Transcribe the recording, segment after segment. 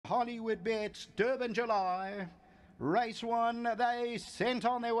Hollywoodbets Durban, July. Race 1, they sent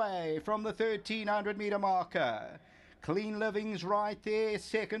on their way from the 1300 metre marker. Clean Living's right there,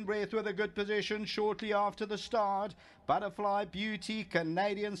 second breath with a good position shortly after the start. Butterfly Beauty,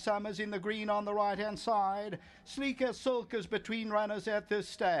 Canadian Summers in the green on the right hand side. Sleeker Silk is between runners at this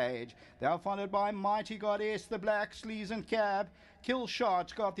stage. They are followed by Mighty Goddess, the black sleeves and cab. Kill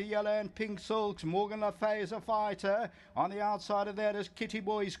Shot's got the yellow and pink silks. Morgan Le Fay's a fighter. On the outside of that is Kitty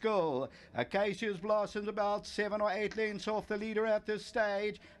Boy's Girl. Acacia's Blossoms about 7 or 8 lengths off the leader at this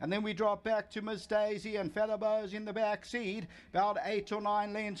stage. And then we drop back to Miss Daisy and Featherbows in the back seat, about 8 or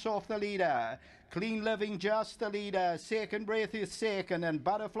 9 lengths off the leader. Clean Living just the leader. Second breath is second, and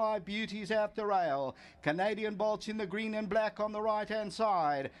Butterfly Beauty's at the rail. Canadian Bolts in the green and black on the right hand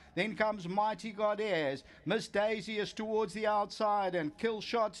side. Then comes Mighty Goddess. Miss Daisy is towards the outside, and Kill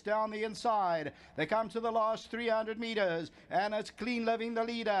Shots down the inside. They come to the last 300 meters, and it's Clean Living the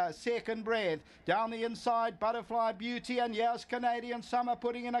leader. Second breath down the inside, Butterfly Beauty, and yes, Canadian Summer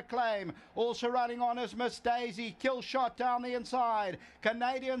putting in a claim. Also running on is Miss Daisy. Kill Shot down the inside.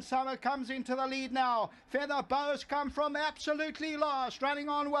 Canadian Summer comes into the lead now. Feather Bows come from absolutely last, running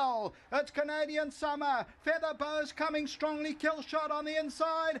on well. It's Canadian Summer. Feather Bows coming strongly. Kill Shot on the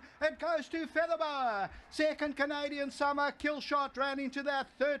inside. It goes to Feather Bow. Second Canadian Summer. Kill Shot ran into that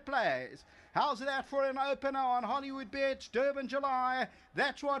third place. How's that for an opener on Hollywoodbets Durban, July?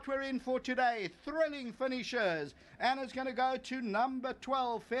 That's what we're in for today. Thrilling finishes. And it's going to go to number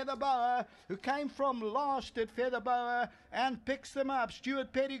 12, Feather Boa, who came from last at Feather Boa and picks them up.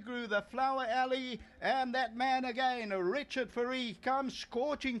 Stuart Pettigrew, the Flower Alley, and that man again, Richard Faree, comes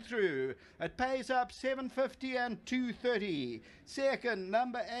scorching through. It pays up 750 and 230. Second,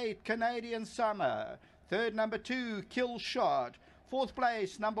 number 8, Canadian Summer. Third, number 2, Kill Shot. Fourth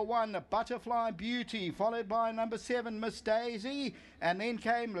place, number 1, Butterfly Beauty, followed by number 7, Miss Daisy, and then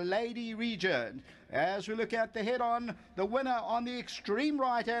came Lady Regent. As we look at the head-on, the winner on the extreme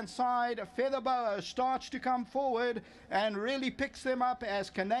right-hand side, Feather Boa, starts to come forward and really picks them up as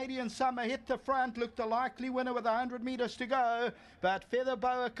Canadian Summer hit the front, looked the likely winner with 100 meters to go, but Feather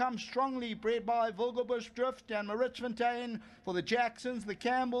Boa comes strongly, bred by Vogelbush Drift and Maritzfontein for the Jacksons, the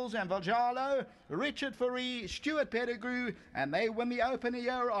Campbells and Valjalo, Richard Faree, Stuart Pettigrew, and they win the opener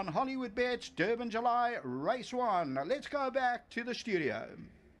here on Hollywoodbets Durban, July, race 1. Let's go back to the studio.